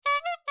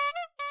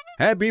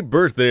Happy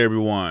birthday,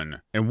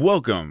 everyone, and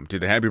welcome to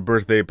the Happy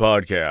Birthday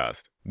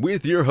Podcast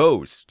with your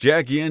hosts,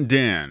 Jackie and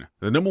Dan,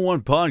 the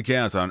 #1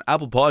 podcast on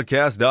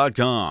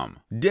ApplePodcast.com,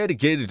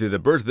 dedicated to the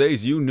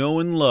birthdays you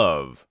know and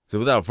love. So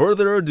without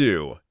further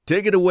ado,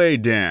 take it away,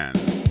 Dan.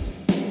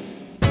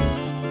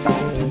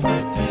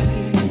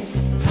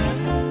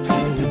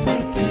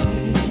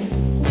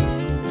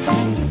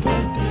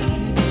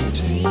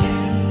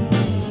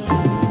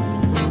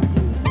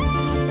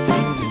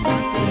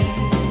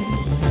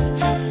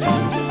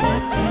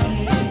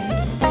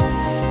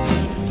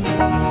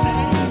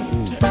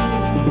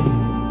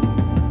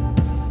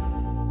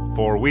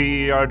 For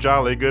we are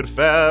jolly good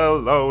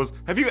fellows.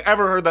 Have you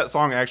ever heard that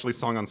song actually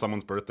sung on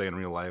someone's birthday in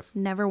real life?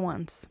 Never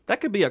once. That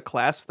could be a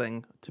class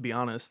thing, to be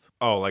honest.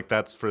 Oh, like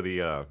that's for the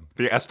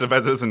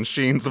Estevezes and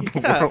Sheens of the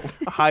world.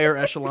 A higher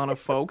echelon of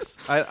folks.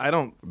 I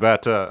don't...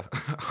 That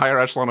higher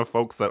echelon of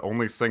folks that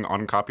only sing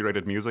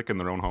uncopyrighted music in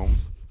their own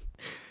homes.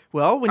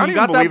 Well, when I you don't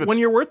got even that, believe when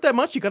it's- you're worth that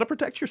much, you got to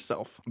protect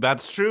yourself.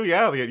 That's true,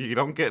 yeah. You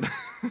don't get...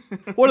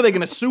 What, are they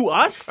going to sue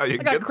us? How you I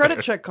got get credit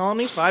there. check calling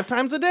me 5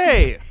 times a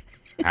day.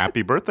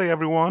 Happy birthday,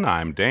 everyone.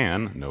 I'm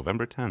Dan,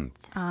 November 10th.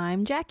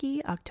 I'm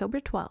Jackie,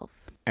 October 12th.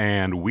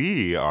 And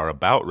we are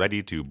about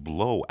ready to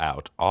blow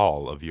out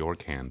all of your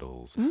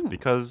candles.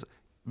 Because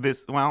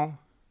this, well,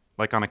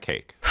 like on a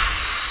cake.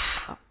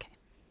 Okay.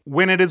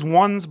 When it is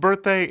one's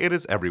birthday, it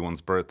is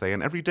everyone's birthday,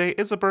 and every day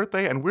is a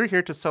birthday, and we're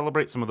here to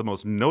celebrate some of the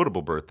most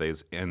notable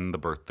birthdays in the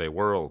birthday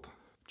world.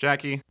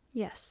 Jackie,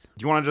 Yes,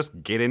 do you want to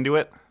just get into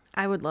it?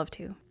 I would love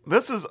to.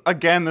 This is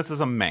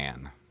a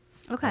man.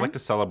 Okay. I like to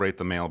celebrate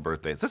the male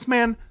birthdays. This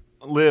man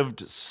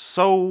lived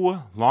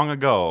so long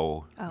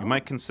ago, you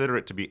might consider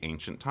it to be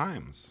ancient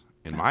times.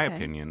 In my Okay.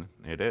 opinion,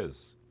 it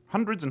is.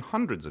 Hundreds and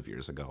hundreds of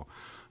years ago.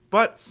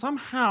 But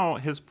somehow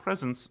his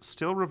presence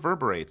still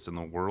reverberates in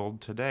the world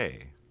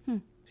today.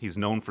 He's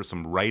known for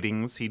some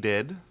writings he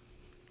did.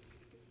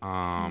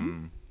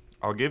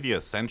 I'll give you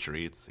a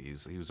century.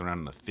 He was around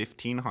in the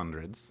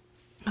 1500s.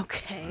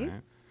 Okay.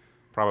 Right.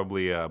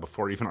 Probably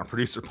before even our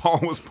producer Paul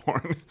was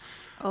born.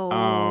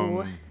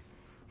 Oh.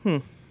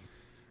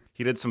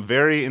 He did some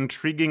very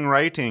intriguing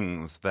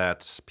writings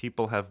that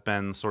people have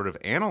been sort of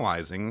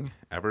analyzing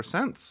ever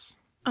since.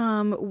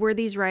 Were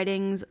these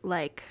writings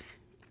like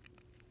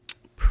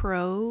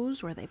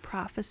prose? Were they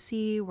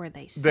prophecy? Were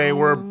they song? They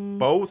were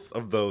both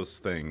of those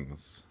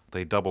things.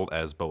 They doubled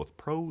as both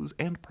prose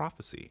and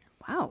prophecy.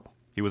 Wow.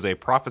 He was a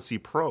prophecy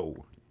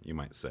pro, you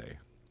might say.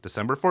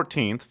 December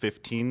 14th,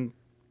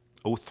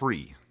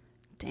 1503.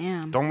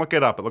 Damn. Don't look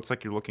it up. It looks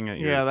like you're looking at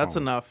your Yeah, that's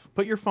phone. enough.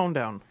 Put your phone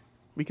down.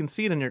 We can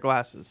see it in your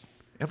glasses.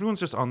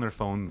 Everyone's just on their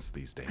phones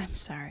these days. I'm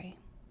sorry.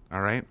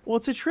 All right? Well,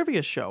 it's a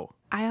trivia show.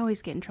 I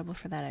always get in trouble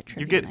for that at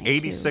trivia You get night,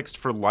 86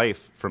 for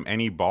life from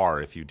any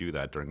bar if you do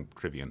that during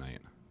trivia night.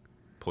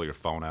 Pull your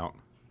phone out.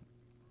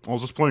 I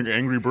was just playing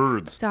Angry too.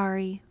 Birds.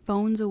 Sorry.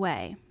 Phones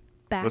away.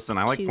 Back Listen,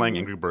 I like to... playing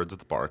Angry Birds at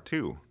the bar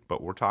too,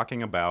 but we're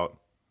talking about...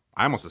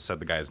 I almost just said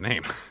the guy's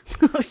name.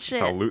 Oh,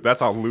 shit. That's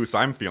how loose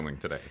I'm feeling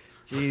today.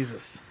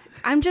 Jesus.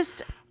 I'm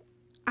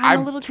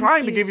a little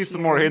trying to give you confused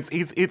some more here. hints.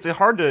 It's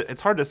hard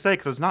to say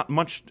because there's not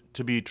much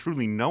to be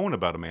truly known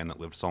about a man that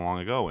lived so long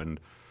ago, and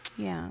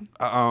Yeah.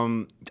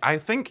 I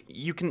think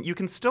you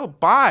can still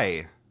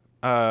buy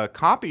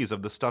copies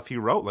of the stuff he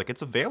wrote. Like,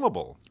 it's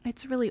available,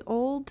 It's really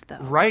old, though.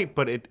 right?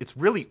 But it's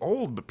really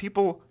old. But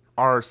people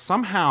are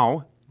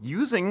somehow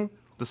using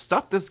the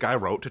stuff this guy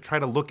wrote to try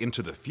to look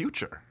into the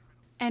future.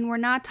 And we're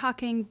not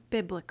talking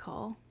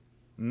biblical.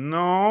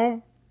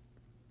 No,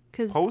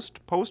 Because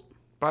post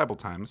Bible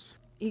times.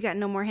 you got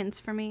no more hints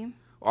for me?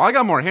 Well, I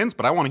got more hints,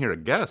 but I want to hear a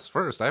guess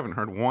first. I haven't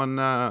heard one.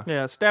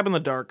 Yeah, stab in the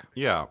dark.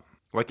 Yeah,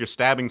 like you're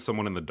stabbing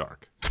someone in the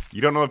dark.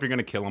 You don't know if you're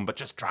gonna kill him, but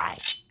just try.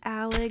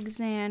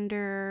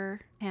 Alexander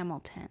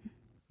Hamilton.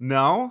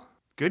 No,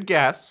 good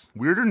guess.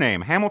 Weirder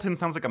name. Hamilton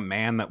sounds like a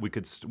man that we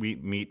could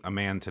meet a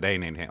man today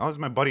named Oh, this is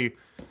my buddy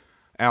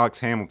Alex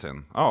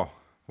Hamilton. Oh,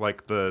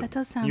 like the That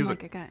does sound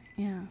music. like a guy.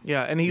 Yeah.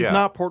 Yeah, and he's Yeah.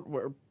 not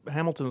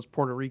Hamilton's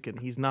Puerto Rican.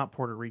 He's not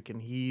Puerto Rican.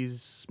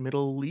 He's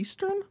Middle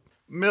Eastern?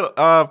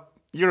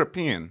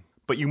 European.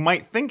 But you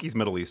might think he's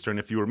Middle Eastern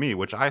if you were me,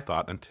 which I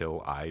thought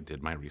until I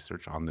did my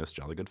research on this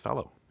jolly good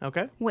fellow.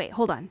 Okay. Wait,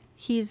 hold on.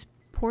 He's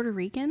Puerto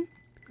Rican?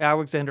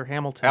 Alexander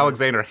Hamilton.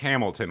 Alexander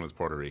Hamilton was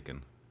Puerto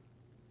Rican.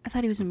 I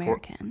thought he was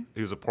American.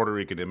 He was a Puerto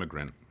Rican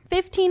immigrant.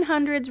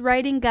 1500s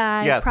writing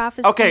guy, Yes.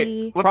 prophecy.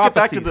 Okay, let's get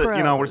back to Prophecies. the,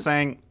 we're Prose.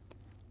 saying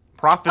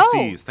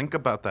prophecies. Think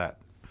about that.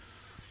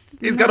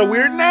 He's got a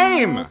weird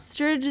name.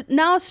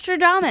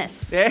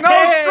 Nostradamus.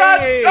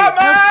 Hey!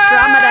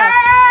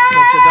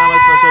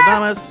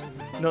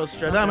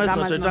 Nostradamus.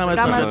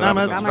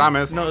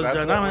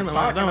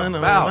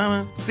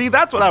 See,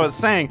 that's what I was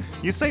saying.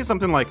 You say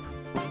something like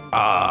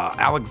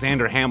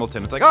Alexander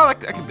Hamilton. It's like, oh, that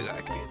could be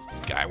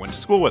a guy I went to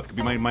school with. Could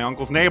be my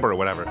uncle's neighbor or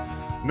whatever.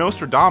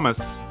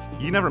 Nostradamus.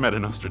 You never met a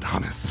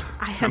Nostradamus.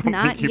 I have don't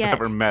not think you've yet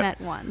ever met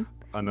one.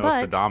 a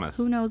Nostradamus.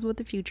 But who knows what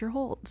the future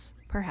holds?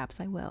 Perhaps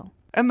I will.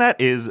 And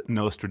that is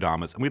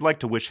Nostradamus. And we'd like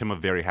to wish him a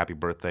very happy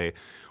birthday.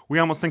 We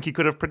almost think he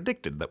could have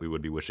predicted that we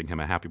would be wishing him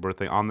a happy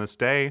birthday on this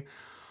day.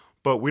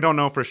 But we don't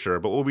know for sure.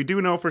 But what we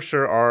do know for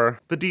sure are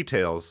the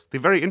details, the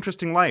very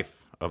interesting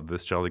life of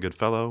this jolly good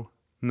fellow,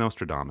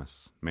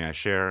 Nostradamus. May I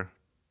share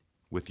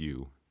with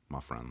you,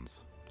 my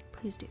friends?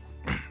 Please do.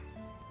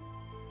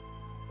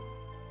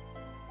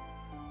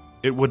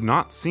 It would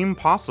not seem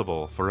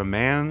possible for a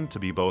man to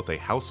be both a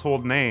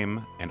household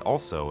name and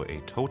also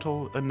a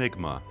total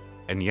enigma.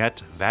 And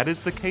yet, that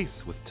is the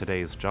case with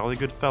today's jolly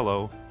good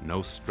fellow,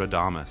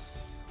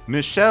 Nostradamus.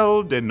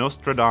 Michel de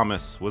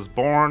Nostradamus was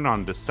born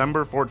on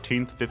December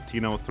 14,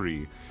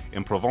 1503,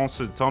 in Provence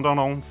de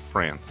Tendon,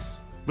 France.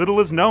 Little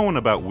is known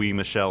about wee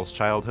Michel's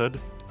childhood,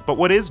 but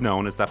what is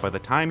known is that by the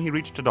time he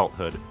reached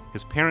adulthood,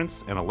 his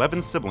parents and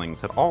 11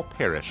 siblings had all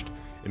perished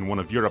in one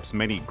of Europe's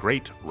many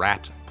great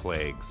rat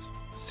plagues.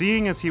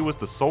 Seeing as he was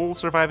the sole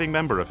surviving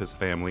member of his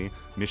family,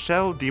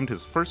 Michel deemed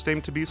his first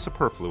name to be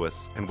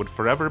superfluous and would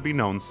forever be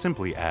known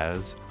simply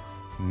as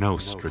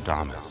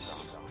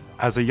Nostradamus.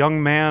 As a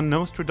young man,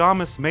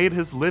 Nostradamus made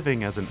his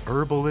living as an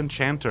herbal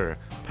enchanter,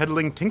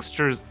 peddling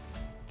tinctures.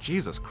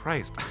 Jesus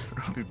Christ.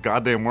 These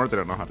goddamn words I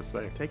don't know how to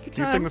say. Take your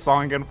Can you time. sing the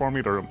song again for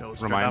me to remind me?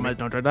 Nostradamus,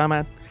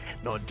 Nostradamus,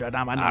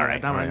 Nostradamus,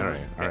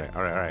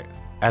 All right.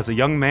 As a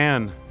young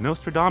man,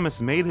 Nostradamus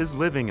made his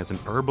living as an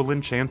herbal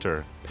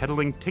enchanter,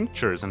 peddling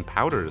tinctures and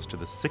powders to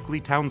the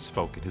sickly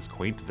townsfolk in his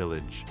quaint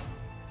village.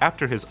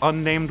 After his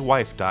unnamed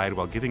wife died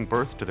while giving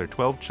birth to their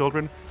 12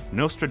 children,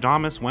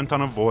 Nostradamus went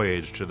on a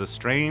voyage to the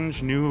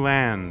strange new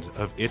land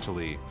of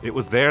Italy. It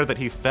was there that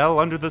he fell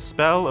under the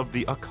spell of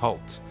the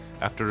occult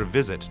after a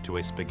visit to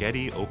a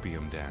spaghetti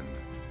opium den.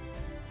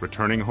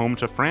 Returning home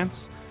to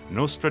France,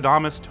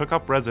 Nostradamus took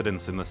up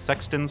residence in the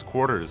sexton's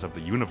quarters of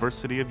the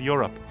University of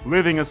Europe,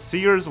 living a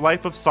seer's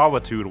life of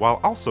solitude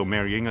while also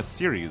marrying a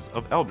series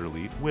of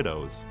elderly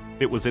widows.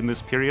 It was in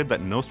this period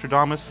that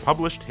Nostradamus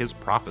published his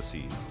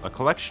Prophecies, a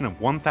collection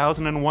of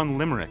 1001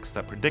 limericks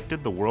that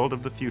predicted the world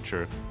of the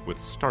future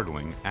with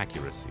startling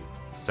accuracy.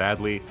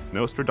 Sadly,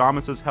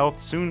 Nostradamus's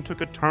health soon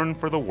took a turn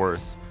for the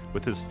worse,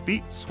 with his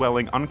feet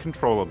swelling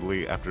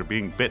uncontrollably after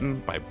being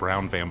bitten by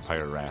brown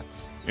vampire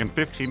rats. In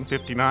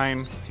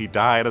 1559, he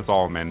died as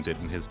all men did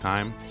in his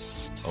time,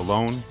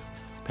 alone,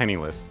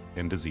 penniless,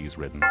 and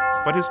disease-ridden.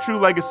 But his true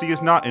legacy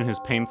is not in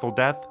his painful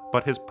death,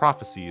 but his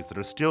prophecies that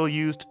are still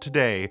used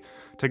today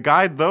to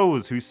guide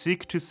those who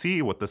seek to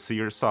see what the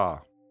seer saw.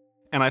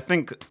 And I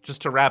think,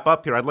 just to wrap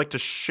up here, I'd like to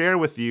share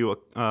with you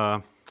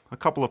a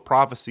couple of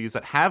prophecies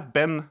that have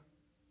been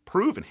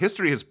proven.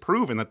 History has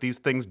proven that these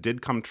things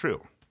did come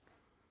true.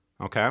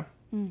 Okay?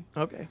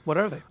 Okay, what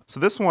are they? So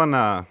this one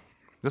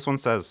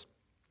says,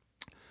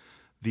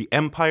 "The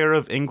Empire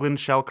of England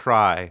shall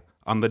cry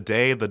on the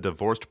day the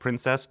divorced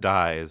princess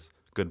dies.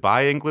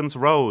 Goodbye, England's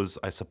rose.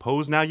 I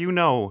suppose now you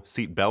know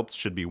seat belts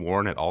should be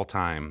worn at all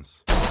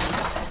times."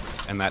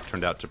 And that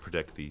turned out to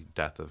predict the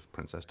death of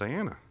Princess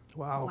Diana.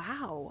 Wow.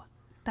 Wow.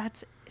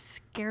 That's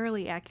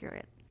scarily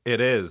accurate. It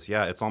is,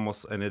 yeah. It's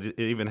almost, and it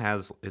even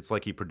has, it's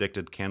like he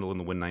predicted Candle in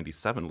the Wind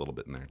 97 a little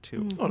bit in there,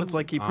 too. Oh, and it's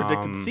like he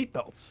predicted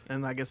seatbelts.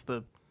 And I guess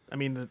the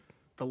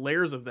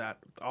layers of that,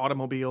 the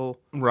automobile.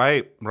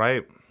 Right.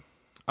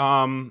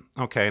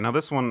 Okay, now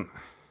this one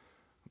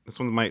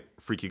might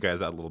freak you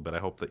guys out a little bit. I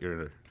hope that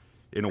you're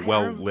in a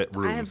well-lit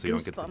room I have so you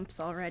don't get the goosebumps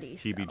already.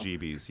 so.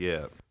 heebie-jeebies,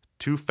 yeah.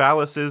 Two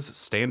phalluses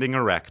standing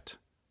erect,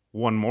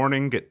 one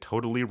morning get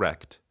totally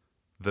wrecked.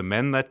 The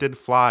men that did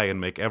fly and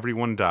make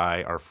everyone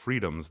die are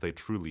freedoms they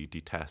truly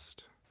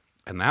detest.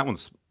 And that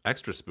one's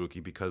extra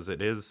spooky because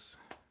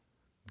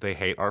they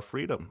hate our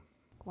freedom.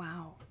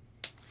 Wow.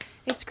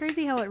 It's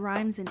crazy how it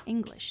rhymes in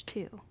English,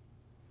 too.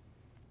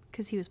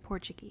 Because he was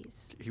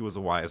Portuguese. He was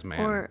a wise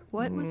man. Or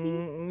what was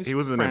he? He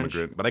was an French.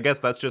 immigrant, but I guess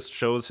that just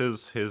shows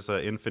his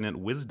infinite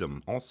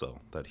wisdom also,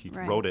 that he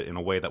Right. wrote it in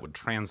a way that would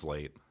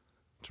translate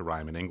to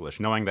rhyme in English,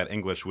 knowing that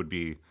English would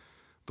be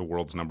the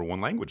world's #1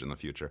 language in the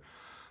future.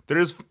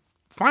 There's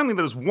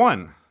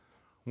one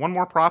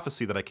more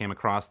prophecy that I came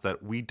across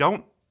that we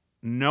don't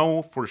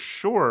know for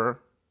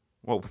sure.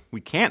 Well, we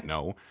can't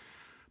know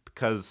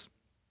because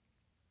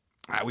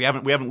we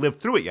haven't lived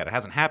through it yet. It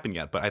hasn't happened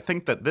yet. But I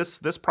think that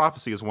this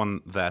prophecy is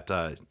one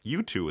that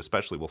you two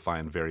especially will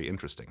find very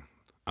interesting.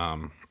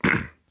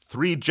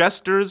 3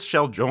 jesters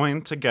shall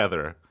join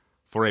together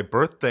for a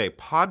birthday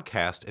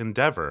podcast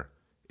endeavor.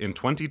 In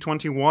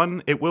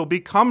 2021, it will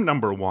become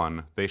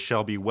 #1. They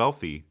shall be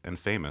wealthy and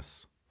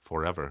famous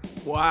forever.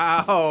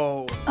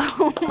 Wow.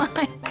 Oh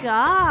my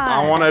God.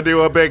 I want to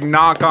do a big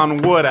knock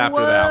on wood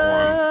after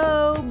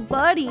that Whoa,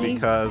 buddy. one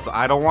because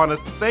I don't want to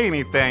say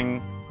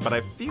anything, but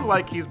I feel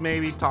like he's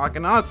maybe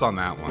talking to us on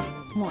that one.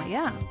 Well,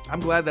 yeah.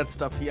 I'm glad that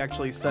stuff he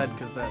actually said,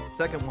 because that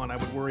second one I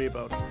would worry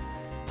about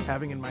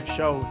having in my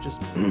show. Just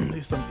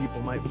some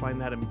people might find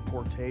that in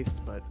poor taste,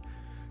 but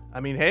I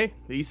mean, hey,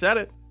 he said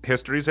it.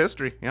 History's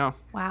history, yeah.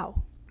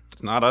 Wow.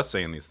 It's not us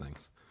saying these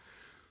things.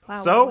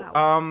 Wow. So,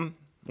 wow.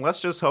 let's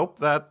just hope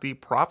that the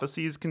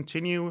prophecies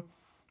continue,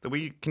 that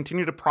we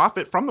continue to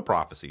profit from the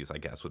prophecies, I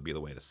guess would be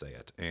the way to say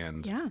it.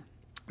 And Yeah.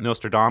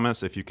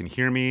 Nostradamus, if you can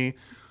hear me,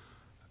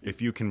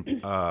 if you can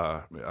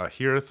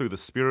hear through the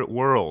spirit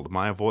world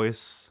my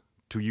voice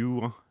to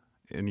you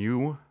and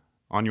you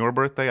On your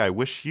birthday, I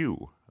wish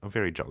you a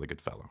very jolly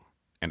good fellow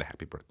and a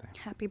happy birthday.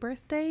 Happy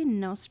birthday,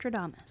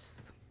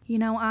 Nostradamus. You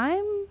know,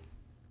 I'm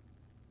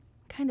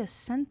kind of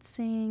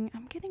sensing,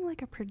 I'm getting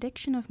like a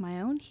prediction of my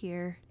own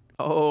here.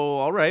 Oh,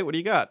 all right. What do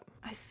you got?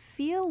 I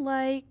feel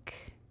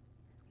like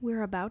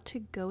we're about to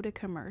go to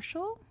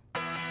commercial.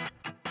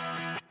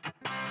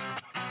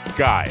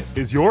 Guys,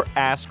 is your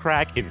ass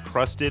crack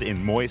encrusted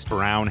in moist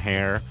brown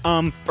hair?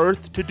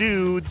 Earth to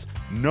dudes.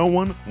 No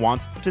one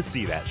wants to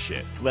see that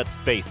shit. Let's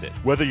face it.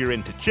 Whether you're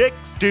into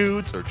chicks,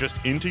 dudes, or just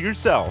into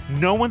yourself,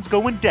 no one's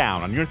going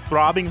down on your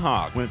throbbing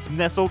hog when it's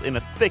nestled in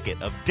a thicket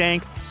of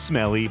dank,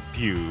 smelly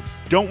pubes.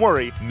 Don't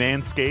worry,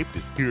 Manscaped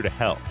is here to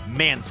help.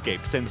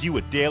 Manscaped sends you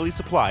a daily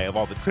supply of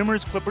all the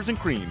trimmers, clippers, and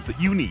creams that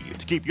you need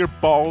to keep your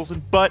balls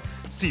and butt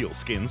seal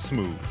skin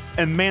smooth.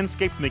 And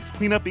Manscaped makes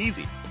cleanup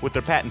easy with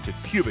their patented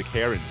pubic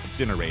hair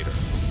incinerator.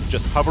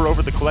 Just hover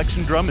over the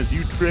collection drum as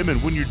you trim,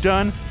 and when you're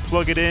done,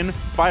 plug it in,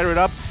 fire it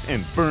up,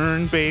 and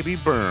burn, baby,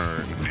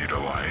 burn. Need a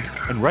light.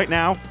 And right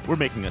now, we're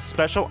making a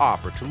special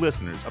offer to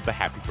listeners of the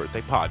Happy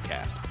Birthday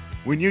Podcast.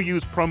 When you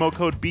use promo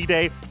code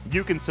BDAY,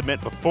 you can submit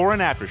before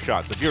and after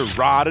shots of your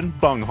rod and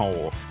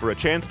bunghole for a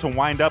chance to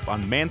wind up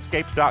on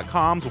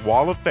Manscaped.com's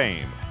Wall of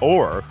Fame,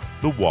 or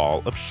the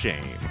Wall of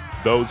Shame.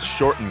 Those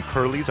short and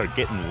curlies are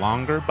getting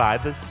longer by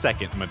the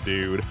second, my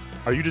dude.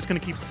 Are you just gonna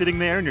keep sitting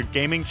there in your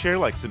gaming chair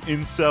like some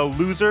incel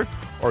loser?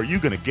 Or are you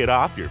gonna get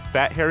off your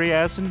fat hairy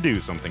ass and do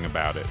something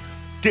about it?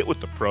 Get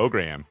with the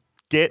program.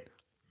 Get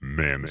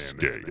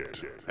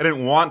Manscaped. I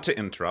didn't want to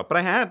interrupt, but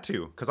I had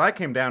to, because I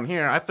came down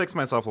here, I fixed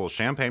myself a little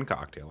champagne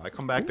cocktail. I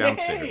come back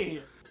downstairs.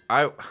 Hey!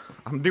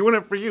 I'm doing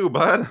it for you,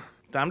 bud.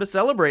 Time to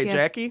celebrate, Yeah.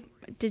 Jackie.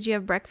 Did you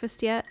have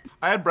breakfast yet?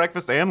 I had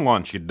breakfast and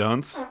lunch, you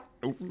dunce.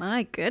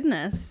 My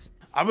goodness.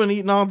 I've been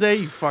eating all day,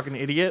 you fucking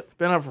idiot.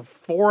 Been up for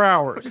 4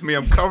 hours. Me,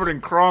 I'm covered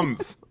in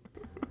crumbs.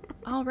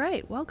 All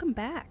right, welcome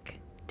back.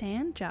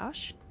 Dan,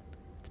 Josh,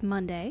 it's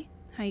Monday.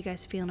 How you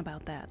guys feeling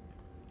about that?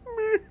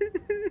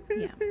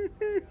 Yeah.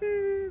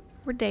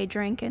 We're day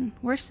drinking.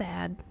 We're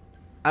sad.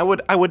 I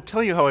would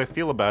tell you how I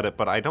feel about it,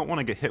 but I don't want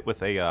to get hit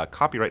with a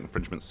copyright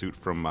infringement suit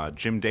from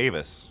Jim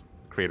Davis,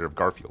 creator of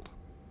Garfield.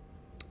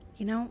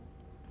 You know,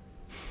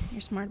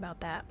 you're smart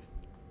about that.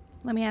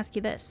 Let me ask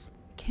you this.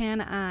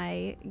 Can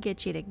I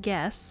get you to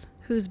guess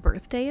whose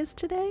birthday is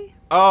today?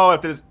 Oh,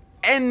 if there's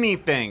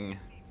anything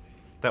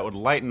that would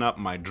lighten up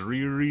my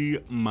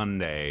dreary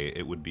Monday,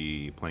 it would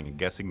be playing a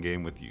guessing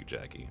game with you,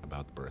 Jackie,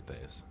 about the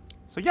birthdays.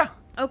 So yeah.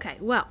 Okay,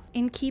 well,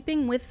 in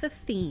keeping with the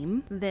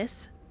theme,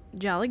 this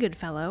jolly good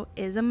fellow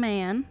is a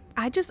man.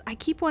 I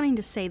keep wanting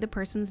to say the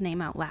person's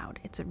name out loud.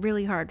 It's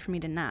really hard for me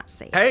to not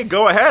say it. Hey,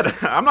 go ahead.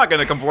 I'm not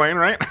going to complain,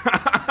 right?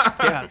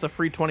 Yeah, it's a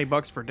free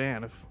 $20 for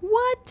Dan.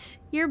 What?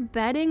 You're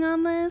betting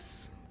on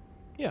this?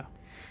 Yeah.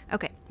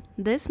 Okay,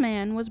 this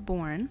man was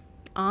born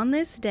on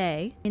this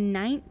day in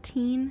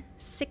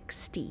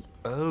 1960.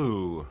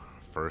 Oh,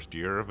 first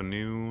year of a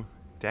new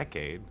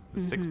decade,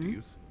 the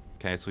 60s.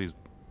 Okay, so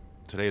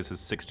today is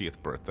his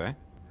 60th birthday.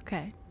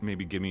 Okay,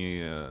 Maybe give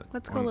me a...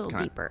 let's go a little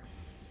deeper.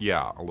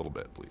 Yeah, a little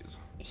bit, please.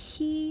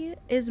 He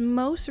is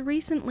most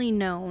recently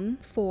known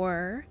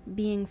for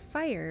being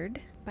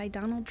fired by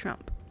Donald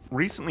Trump.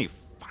 Recently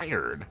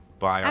fired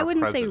by our I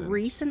wouldn't president. say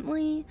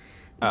recently,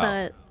 Oh,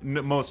 but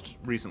most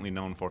recently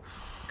known for...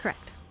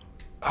 correct.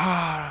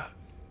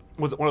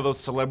 Was it one of those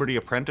Celebrity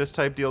Apprentice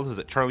type deals? Is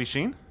it Charlie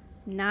Sheen?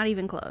 Not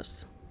even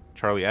close.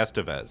 Charlie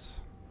Estevez,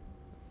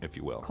 if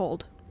you will.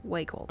 Cold.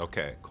 Way cold.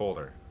 Okay,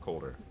 colder.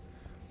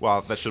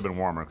 Well, that should have been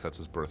warmer because that's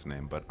his birth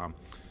name. But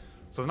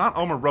so it's not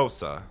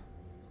Omarosa.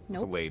 It's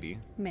a Nope. lady.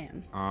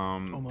 Man.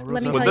 Omarosa.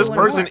 Let me Was tell this you one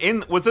person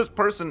more. was this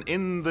person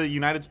in the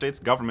United States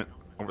government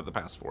over the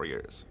past 4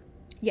 years?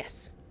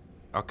 Yes.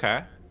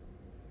 Okay.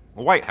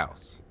 The White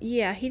House.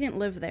 Yeah, he didn't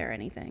live there or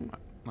anything.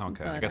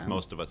 Okay, I But, guess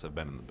most of us have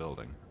been in the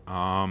building.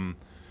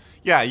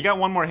 Yeah, you got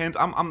one more hint.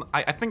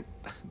 I think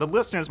the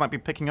listeners might be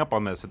picking up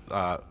on this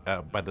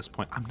by this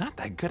point. I'm not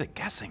that good at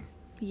guessing.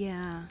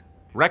 Yeah.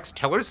 Rex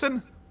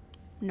Tillerson?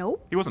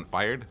 Nope. He wasn't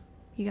fired.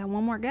 You got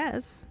one more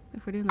guess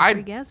if we're doing the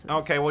three guesses.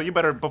 Okay, well you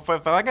better.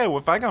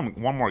 If I got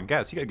one more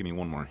guess, you gotta give me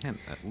one more hint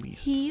at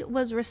least. He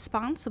was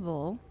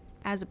responsible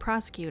as a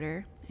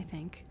prosecutor, I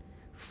think,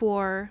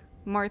 for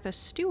Martha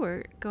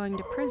Stewart going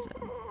to prison.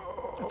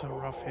 That's a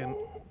rough hint.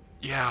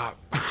 Yeah.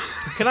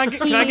 Can I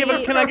give a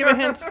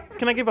hint?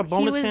 Can I give a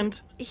bonus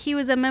hint? He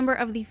was a member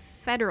of the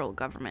federal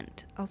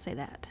government. I'll say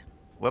that.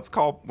 Let's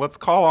call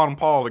on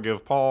Paul to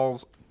give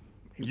Paul's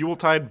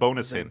Yuletide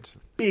bonus hint.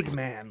 Big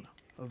man.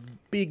 A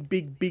big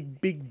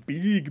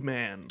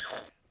man.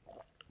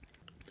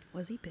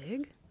 Was he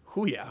big?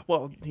 Who yeah.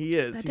 Well, he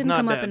is. That He's didn't not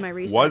come dead. up in my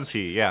research. Was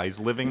he? Yeah, he's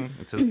living.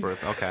 It's his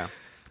birth. Okay.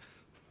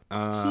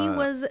 He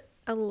was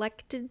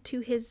elected to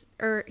his,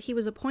 or he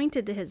was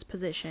appointed to his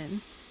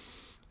position.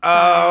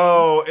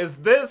 Oh, is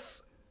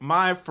this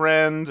my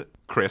friend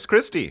Chris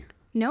Christie?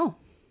 No.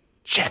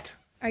 Shit.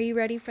 Are you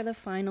ready for the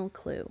final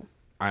clue?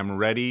 I'm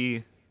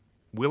ready,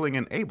 willing,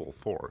 and able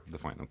for the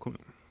final clue.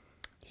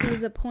 He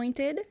was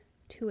appointed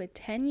to a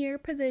 10-year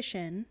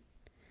position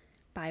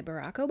by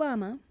Barack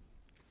Obama.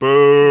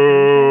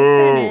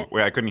 Boo! Senate.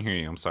 Wait, I couldn't hear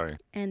you. I'm sorry.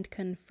 And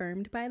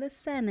confirmed by the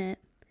Senate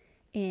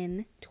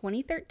in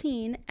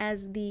 2013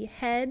 as the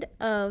head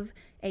of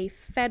a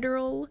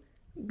federal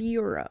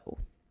bureau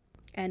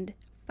and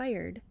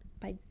fired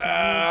by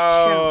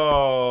Donald Trump.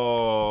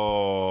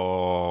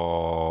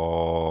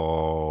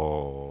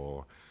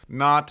 Oh.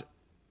 Not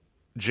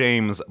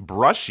James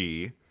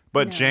Brushy,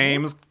 but No.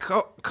 James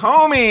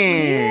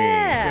Comey.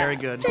 Yeah. Very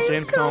good. James,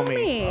 James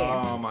Comey.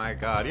 Oh my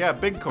God. Yeah,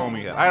 big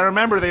Comey head. I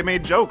remember they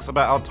made jokes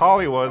about how tall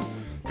he was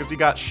because he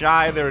got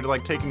shy. They were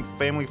like taking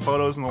family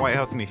photos in the White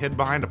House and he hid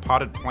behind a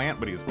potted plant,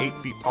 but he was 8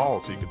 feet tall,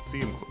 so you could see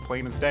him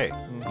plain as day. I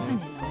didn't know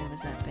he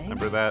was that big.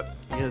 Remember that?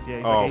 He is, yeah.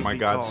 He's Oh like 8 my feet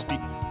God.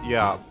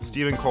 tall.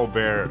 Stephen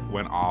Colbert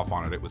went off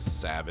on it. It was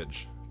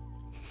savage.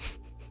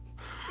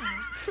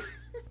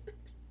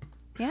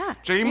 Yeah.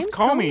 James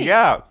Comey,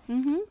 yeah.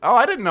 Mm-hmm. Oh,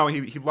 I didn't know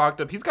he locked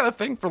up. He's got a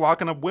thing for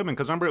locking up women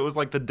because remember it was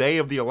like the day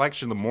of the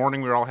election, the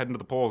morning we were all heading to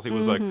the polls. He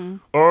was like,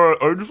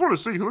 I just want to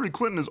say Hillary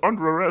Clinton is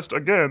under arrest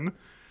again.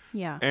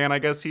 Yeah. And I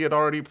guess he had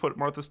already put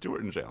Martha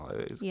Stewart in jail.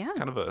 He's Yeah.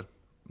 kind of a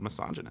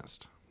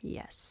misogynist.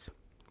 Yes.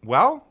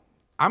 Well,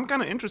 I'm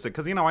kind of interested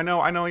because I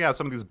know. Yeah,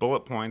 some of these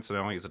bullet points.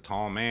 He's a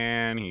tall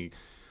man. He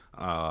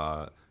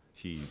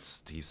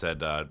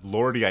said,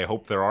 "Lordy, I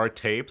hope there are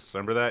tapes."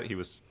 Remember that? He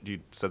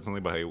said something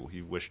about how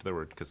he wished there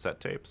were cassette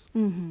tapes.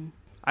 Mm-hmm.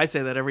 I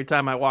say that every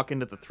time I walk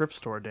into the thrift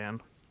store,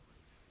 Dan.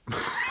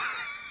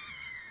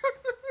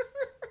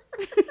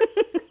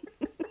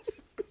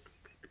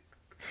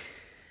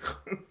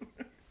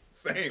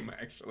 Same,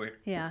 actually.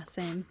 Yeah,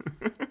 same.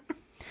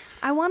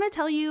 I want to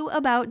tell you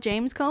about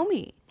James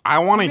Comey. I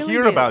want to really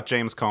hear do. about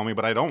James Comey,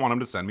 but I don't want him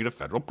to send me to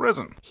federal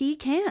prison. He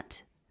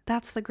can't.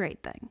 That's the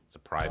great thing. He's a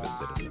private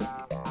citizen.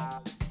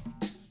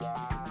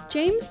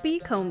 James B.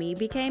 Comey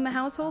became a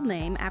household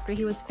name after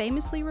he was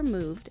famously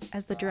removed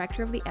as the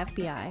director of the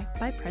FBI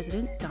by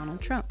President Donald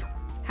Trump,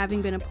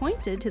 having been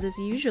appointed to this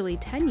usually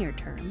 10-year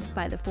term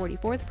by the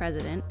 44th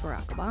President,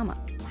 Barack Obama.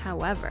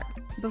 However,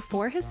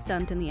 before his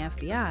stint in the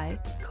FBI,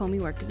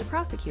 Comey worked as a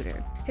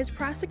prosecutor. His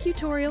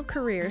prosecutorial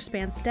career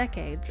spans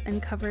decades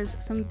and covers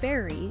some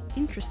very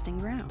interesting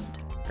ground.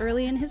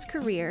 Early in his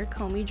career,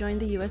 Comey joined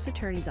the U.S.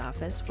 Attorney's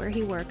Office, where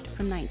he worked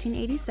from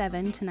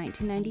 1987 to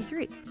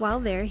 1993. While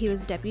there, he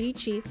was Deputy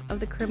Chief of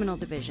the Criminal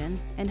Division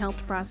and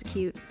helped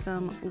prosecute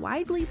some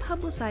widely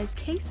publicized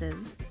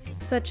cases,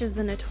 such as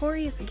the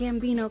notorious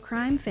Gambino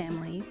crime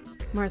family,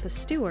 Martha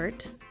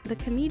Stewart, the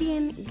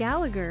comedian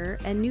Gallagher,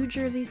 and New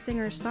Jersey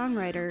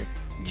singer-songwriter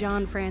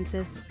John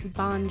Francis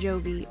Bon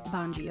Jovi.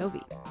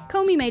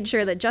 Comey made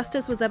sure that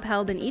justice was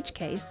upheld in each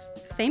case,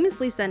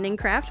 famously sending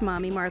Kraft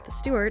mommy Martha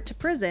Stewart to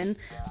prison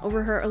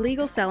over her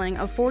illegal selling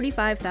of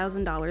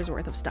 $45,000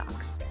 worth of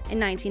stocks. In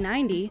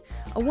 1990,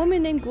 a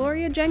woman named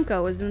Gloria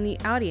Jenko was in the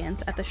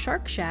audience at the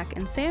Shark Shack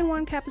in San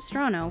Juan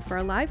Capistrano for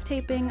a live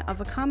taping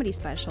of a comedy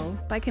special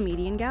by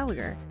comedian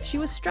Gallagher. She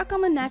was struck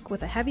on the neck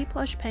with a heavy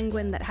plush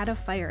penguin that had a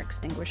fire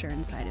extinguisher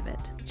inside of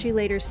it. She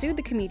later sued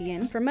the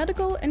comedian for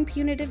medical and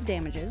punitive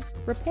damages,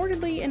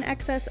 reportedly in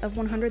excess of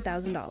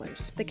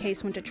 $100,000. The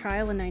case went to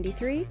trial in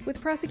 '93,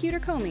 with prosecutor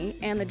Comey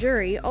and the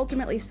jury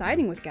ultimately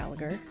siding with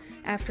Gallagher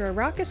after a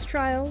raucous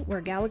trial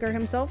where Gallagher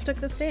himself took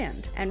the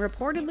stand and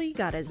reportedly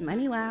got as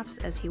many laughs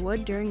as he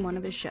would during one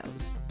of his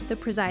shows. The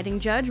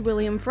presiding judge,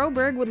 William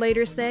Froberg, would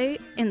later say,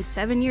 "In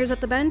 7 years at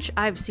the bench,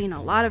 I've seen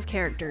a lot of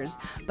characters,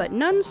 but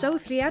none so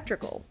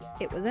theatrical.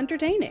 It was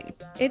entertaining.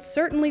 It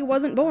certainly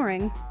wasn't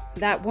boring.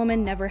 That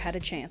woman never had a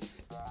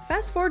chance."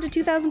 Fast forward to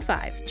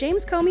 2005,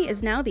 James Comey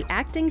is now the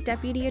acting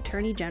Deputy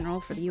Attorney General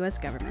for the U.S.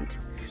 government.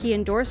 He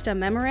endorsed a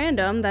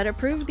memorandum that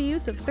approved the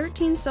use of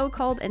 13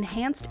 so-called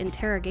enhanced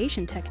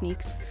interrogation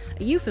techniques,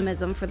 a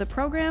euphemism for the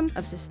program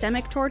of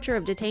systemic torture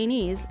of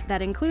detainees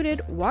that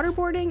included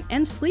waterboarding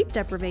and sleep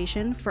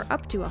deprivation for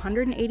up to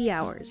 180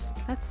 hours.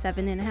 That's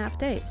 7.5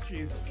 days.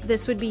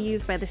 This would be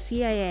used by the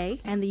CIA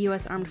and the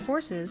U.S. Armed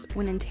Forces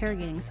when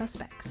interrogating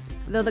suspects.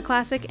 Though the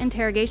classic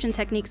interrogation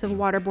techniques of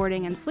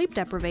waterboarding and sleep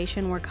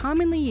deprivation were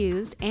commonly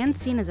used and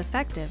seen as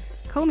effective,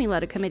 Comey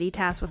led a committee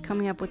tasked with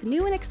coming up with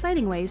new and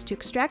exciting ways to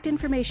extract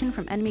information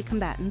from enemy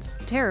combatants,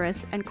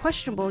 terrorists, and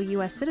questionable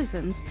U.S.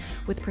 citizens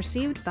with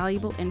perceived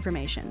valuable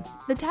information.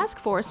 The task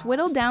force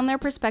whittled down their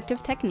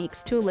prospective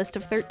techniques to a list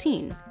of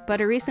 13,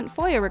 but a recent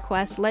FOIA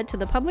request led to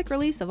the public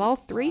release of all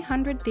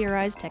 300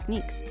 theorized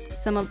techniques.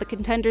 Some of the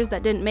contenders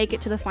that didn't make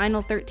it to the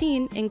final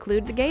 13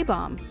 include the gay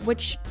bomb,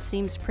 which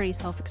seems pretty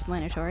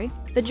self-explanatory,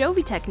 the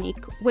Jovi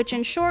technique, which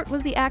in short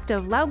was the act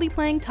of loudly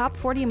playing top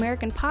 40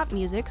 American pop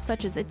music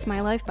such as It's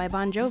My Life by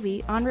Bon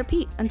Jovi on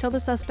repeat until the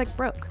suspect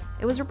broke.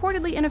 It was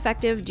reportedly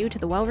ineffective due to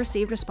the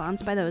well-received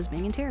response by those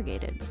being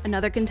interrogated.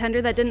 Another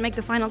contender that didn't make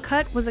the final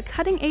cut was a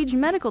cutting-edge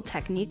medical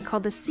technique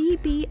called the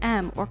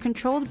CBM, or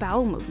controlled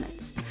bowel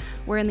movements,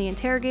 wherein the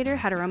interrogator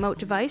had a remote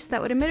device that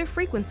would emit a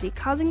frequency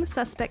causing the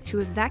suspect to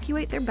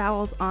evacuate their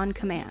bowels on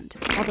command.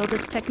 Although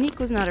this technique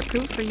was not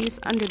approved for use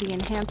under the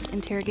Enhanced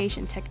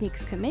Interrogation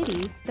Techniques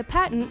Committee, the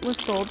patent was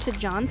sold to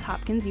Johns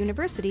Hopkins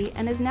University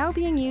and is now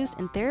being used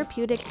in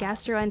therapeutic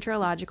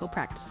gastroenterological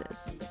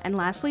practices. And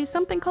lastly,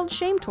 something called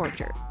shame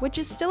torture, which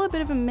is still a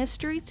bit of a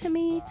mystery to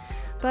me,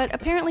 but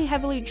apparently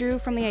heavily drew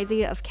from the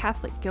idea of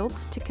Catholic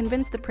guilt to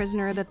convince the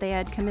prisoner that they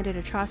had committed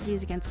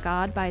atrocities against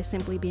God by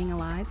simply being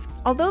alive.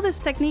 Although this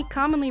technique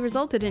commonly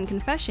resulted in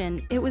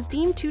confession, it was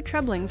deemed too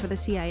troubling for the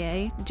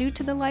CIA due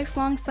to the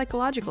lifelong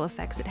psychological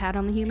effects it had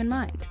on the human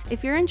mind.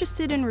 If you're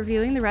interested in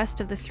reviewing the rest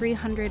of the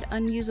 300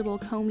 unusable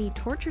Comey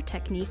torture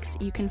techniques,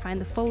 you can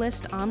find the full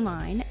list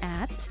online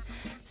at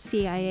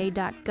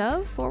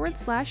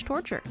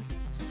cia.gov/torture.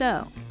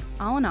 So,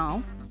 all in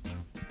all,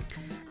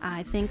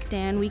 I think,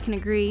 Dan, we can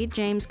agree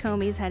James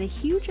Comey's had a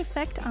huge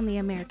effect on the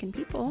American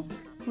people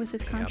with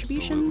his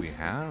contributions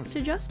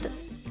to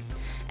justice.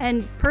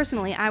 And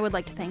personally, I would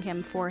like to thank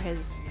him for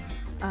his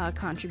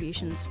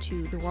contributions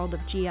to the world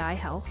of GI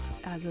health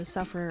as a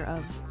sufferer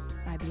of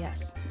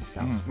IBS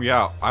myself.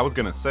 Yeah, I was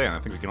going to say, and I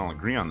think we can all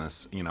agree on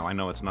this, I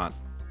know it's not,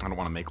 I don't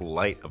want to make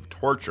light of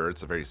torture,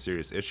 it's a very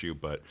serious issue,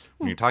 but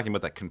when you're talking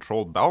about that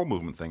controlled bowel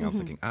movement thing, I was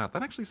thinking, that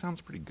actually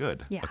sounds pretty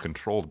good, a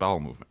controlled bowel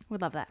movement.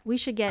 Would love that. We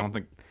should get...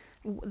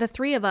 The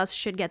three of us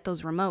should get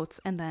those remotes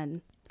and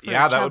then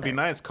that would be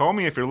nice.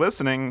 Comey, if you're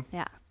listening,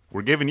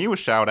 we're giving you a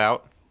shout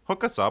out.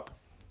 Hook us up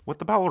with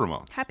the bowel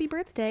remotes. Happy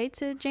birthday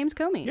to James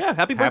Comey. Yeah,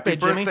 happy birthday,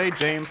 Jimmy. Happy birthday,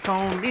 James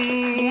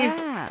Comey.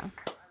 Yeah.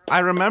 I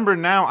remember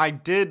now, I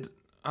did,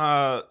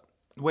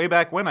 way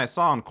back when I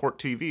saw on Court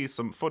TV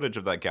some footage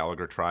of that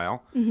Gallagher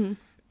trial. Mm-hmm.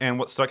 And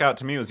what stuck out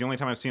to me was the only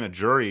time I've seen a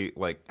jury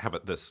have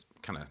this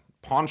kind of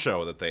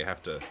poncho that they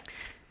have to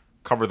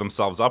cover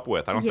themselves up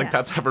with. I don't think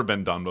that's ever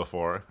been done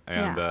before.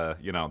 And,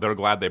 they're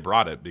glad they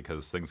brought it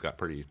because things got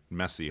pretty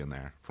messy in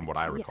there, from what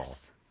I recall.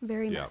 Yes,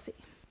 very messy.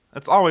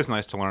 It's always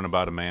nice to learn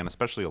about a man,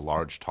 especially a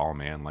large, tall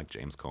man like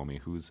James Comey,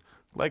 whose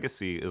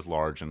legacy is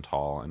large and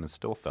tall and is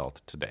still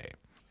felt today.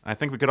 I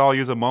think we could all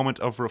use a moment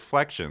of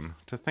reflection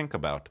to think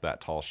about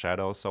that tall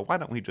shadow, so why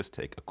don't we just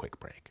take a quick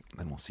break, and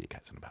then we'll see you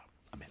guys in about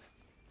a minute.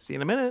 See you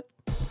in a minute.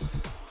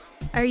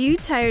 Are you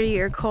tired of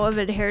your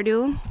COVID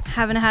hairdo?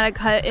 Haven't had a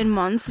cut in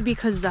months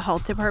because the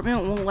health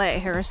department won't let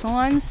hair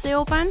salons stay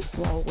open?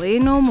 Well,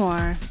 wait no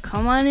more.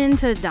 Come on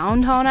into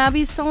Downtown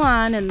Abbey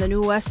Salon in the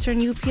new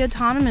Western UP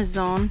Autonomous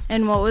Zone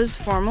in what was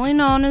formerly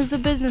known as the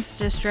Business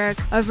District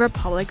of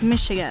Republic,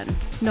 Michigan.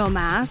 No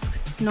masks,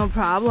 no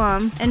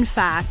problem. In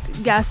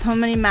fact, guess how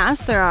many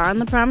masks there are on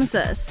the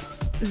premises?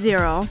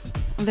 0.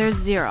 There's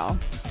 0.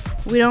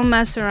 We don't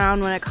mess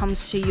around when it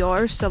comes to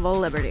your civil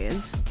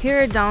liberties. Here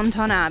at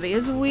Downtown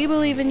Abbey's, we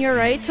believe in your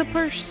right to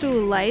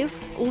pursue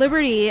life,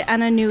 liberty,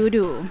 and a new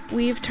do.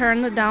 We've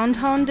turned the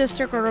Downtown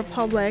District of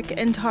Republic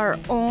into our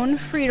own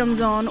freedom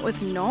zone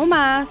with no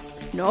masks,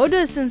 no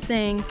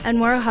distancing,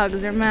 and where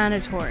hugs are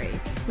mandatory.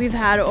 We've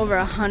had over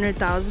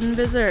 100,000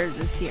 visitors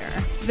this year.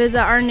 Visit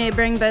our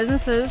neighboring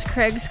businesses,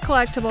 Craig's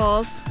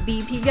Collectibles,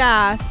 BP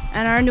Gas,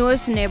 and our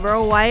newest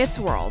neighbor, Wyatt's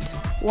World.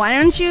 Why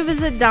don't you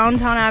visit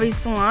Downtown Abbey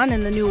Salon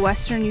in the new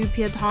Western UP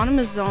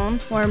Autonomous Zone,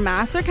 where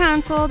masks are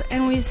canceled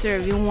and we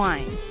serve you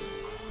wine.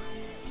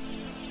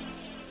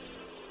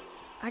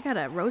 I got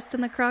a roast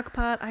in the crock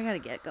pot. I gotta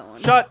get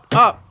going. Shut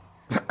up!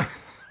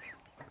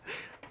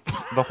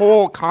 The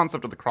whole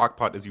concept of the crock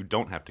pot is you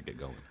don't have to get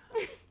going.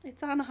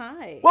 It's on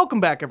high.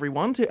 Welcome back,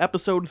 everyone, to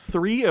episode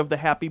 3 of the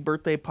Happy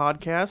Birthday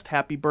podcast.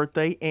 Happy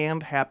birthday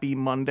and happy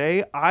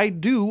Monday. I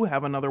do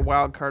have another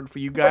wild card for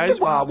you guys.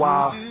 Wild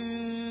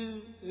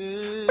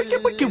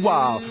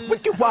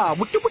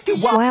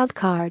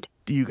card.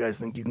 Do you guys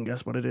think you can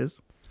guess what it is?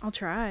 I'll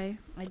try.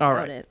 I All doubt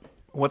right. it.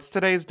 What's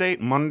today's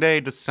date? Monday,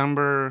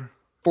 December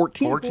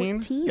 14?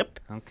 14? Yep.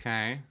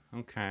 Okay.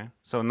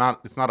 So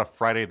it's not a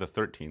Friday the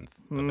 13th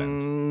event.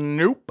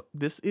 Nope.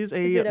 This is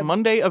it a a-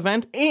 Monday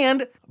event,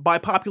 and by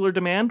popular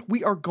demand,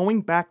 we are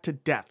going back to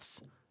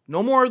deaths.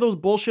 No more of those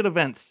bullshit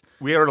events.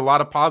 We heard a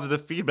lot of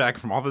positive feedback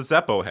from all the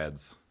Zeppo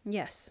heads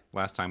Yes.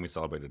 last time we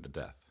celebrated a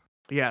death.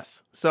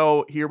 Yes.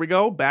 So here we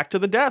go, back to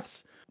the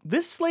deaths.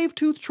 This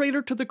slave-toothed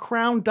traitor to the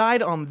crown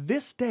died on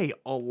this day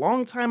a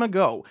long time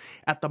ago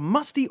at the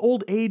musty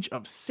old age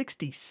of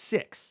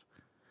 66.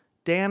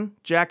 Dan,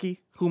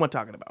 Jackie, who am I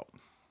talking about?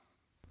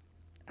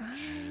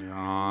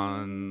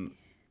 John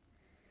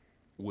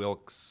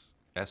Wilkes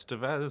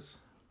Estevez?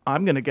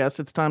 I'm going to guess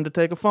it's time to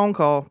take a phone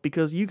call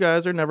because you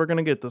guys are never going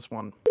to get this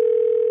one.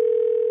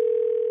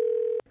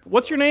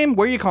 What's your name?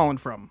 Where are you calling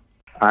from?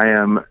 I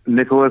am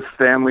Nicholas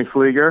Stanley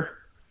Flieger,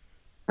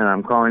 and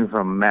I'm calling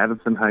from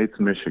Madison Heights,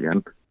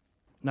 Michigan.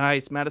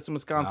 Nice. Madison,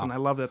 Wisconsin. Wow. I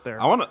love that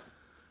there. I want to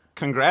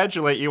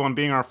congratulate you on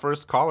being our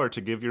first caller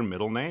to give your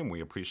middle name.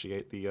 We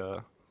appreciate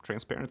the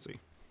transparency.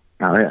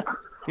 Oh, yeah.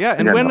 Yeah,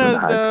 and Yeah, when nothing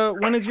is to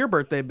hide. when is your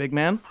birthday, big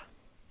man?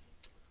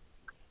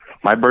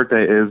 My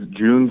birthday is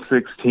June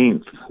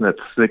 16th. That's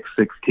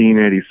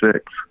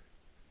 6/16/86.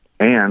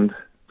 And,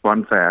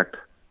 fun fact,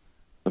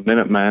 the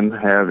Minutemen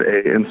have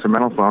a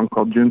instrumental song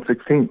called June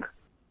 16th.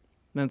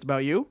 That's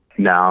about you?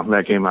 No,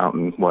 that came out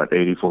in,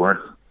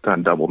 84? It's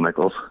on double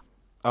nickels.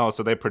 Oh,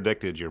 so they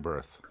predicted your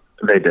birth.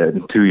 They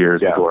did 2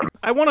 years before.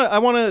 I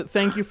want to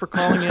thank you for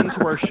calling in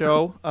to our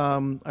show.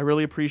 I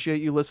really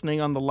appreciate you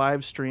listening on the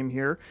live stream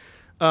here.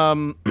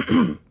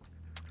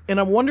 And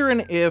I'm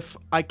wondering if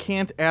I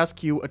can't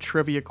ask you a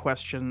trivia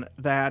question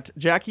that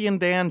Jackie and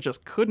Dan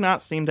just could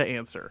not seem to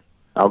answer.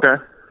 Okay.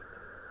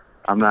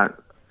 I'm not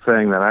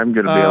saying that I'm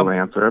going to be able to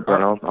answer it,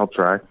 but I'll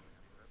try.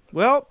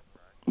 Well,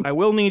 I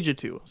will need you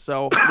to.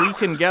 So we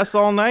can guess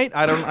all night.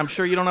 I'm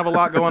sure you don't have a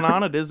lot going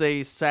on. It is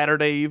a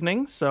Saturday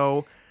evening.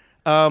 So,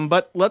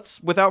 but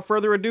without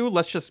further ado,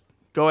 let's just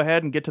go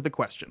ahead and get to the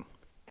question.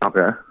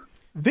 Okay.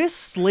 This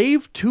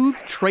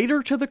slave-toothed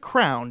traitor to the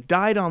crown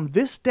died on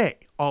this day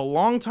a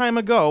long time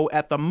ago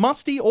at the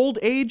musty old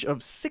age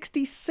of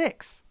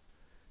 66.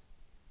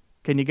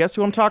 Can you guess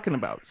who I'm talking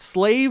about?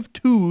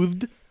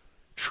 Slave-toothed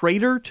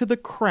traitor to the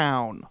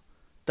crown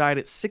died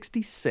at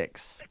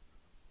 66.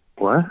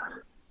 What?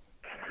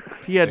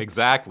 He had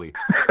Exactly.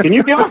 Can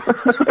you give him?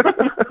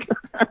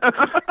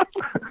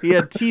 he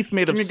had teeth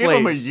made of Can you slaves. give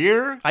him a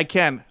year? I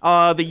can.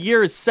 The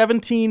year is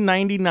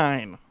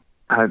 1799.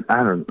 I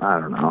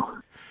don't know.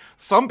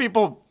 Some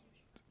people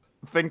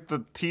think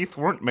the teeth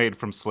weren't made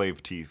from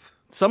slave teeth.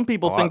 Some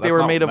people Well, think they that's were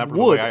not made of never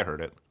wood. The way I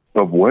heard it.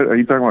 Of what? Are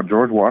you talking about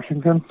George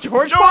Washington?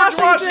 George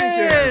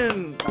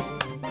Washington!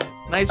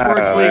 Nice work,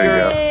 there you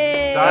Flieger.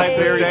 go. Died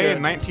this very day good.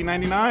 in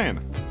 1999.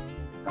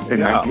 In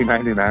Yeah.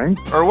 1999?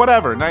 Or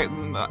whatever,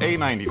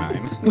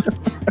 A99.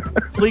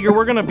 Flieger,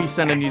 we're gonna be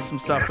sending you some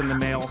stuff in the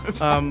mail.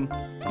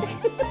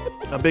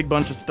 A big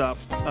bunch of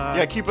stuff.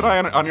 Yeah, keep an eye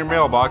on your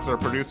mailbox. Our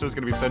producer's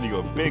going to be sending you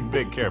a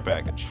big care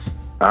package.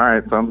 All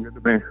right, sounds good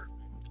to me.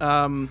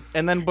 And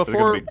then There's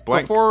before going to be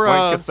blank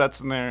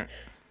cassettes in there.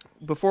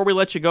 before we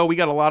let you go, we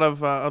got a lot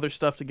of other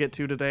stuff to get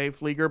to today,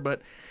 Flieger.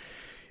 But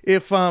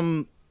if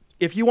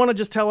you want to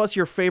just tell us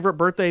your favorite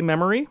birthday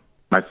memory.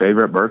 My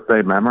favorite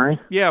birthday memory?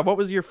 Yeah, what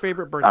was your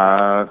favorite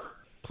birthday?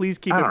 Please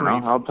keep I it don't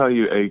brief. know. I'll tell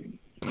you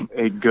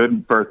a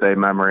good birthday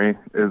memory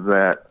is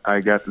that I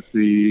got to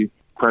see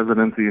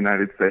Presidents of the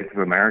United States of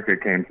America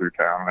came through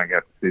town, and I got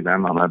to see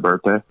them on my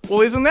birthday.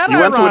 Well, isn't that You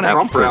went to a ironic?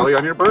 Trump rally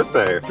on your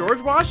birthday.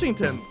 George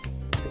Washington.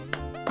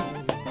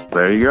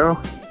 There you go.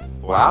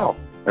 Wow.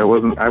 It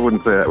wasn't. I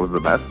wouldn't say that was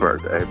the best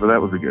birthday, but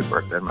that was a good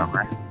birthday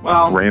memory.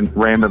 Well,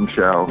 Random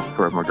show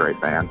from a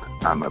great band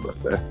on my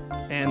birthday.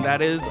 And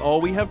that is all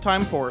we have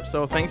time for.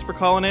 So thanks for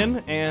calling in,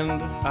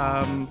 and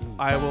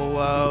I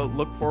will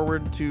look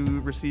forward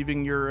to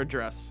receiving your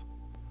address.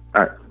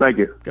 All right. Thank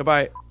you.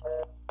 Goodbye.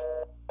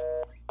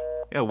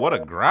 yeah, what a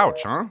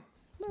grouch, huh?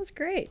 That was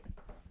great.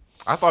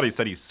 I thought he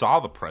said he saw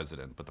the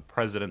president, but the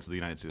Presidents of the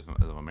United States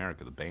of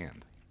America, the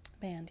band.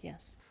 Band,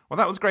 yes. Well,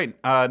 that was great.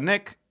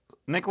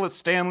 Nicholas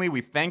Stanley, we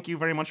thank you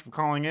very much for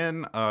calling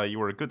in. You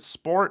were a good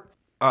sport.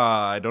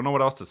 I don't know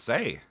what else to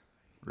say,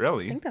 I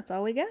really. think that's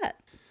all we got.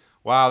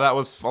 Wow, that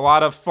was a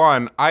lot of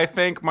fun. I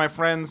thank my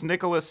friends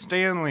Nicholas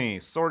Stanley,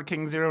 Sword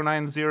King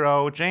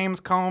 090,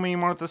 James Comey,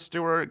 Martha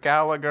Stewart,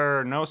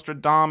 Gallagher,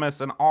 Nostradamus,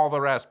 and all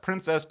the rest,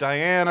 Princess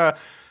Diana,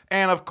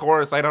 and of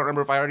course, I don't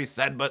remember if I already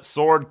said, but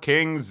Sword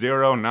King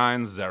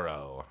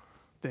 090.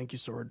 Thank you,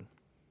 Sword.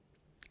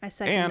 I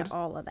second And-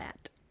 all of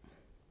that.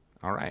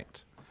 All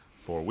right.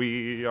 For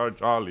we are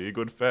jolly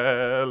good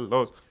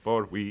fellows,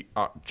 for we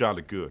are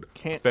jolly good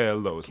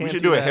fellows. We can't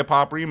should do do a that.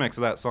 hip-hop remix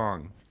of that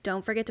song.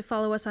 Don't forget to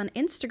follow us on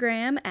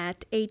Instagram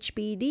at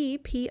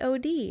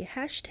HBDPOD,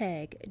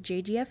 hashtag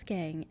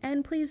JGFGang.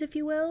 And please, if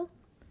you will,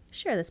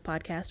 share this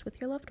podcast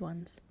with your loved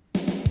ones.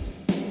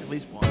 At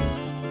least one.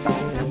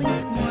 At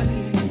least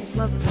one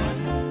loved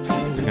one.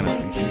 They're going to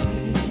appreciate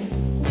it.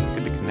 It's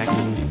good to connect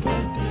with people.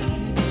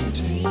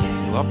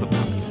 We love the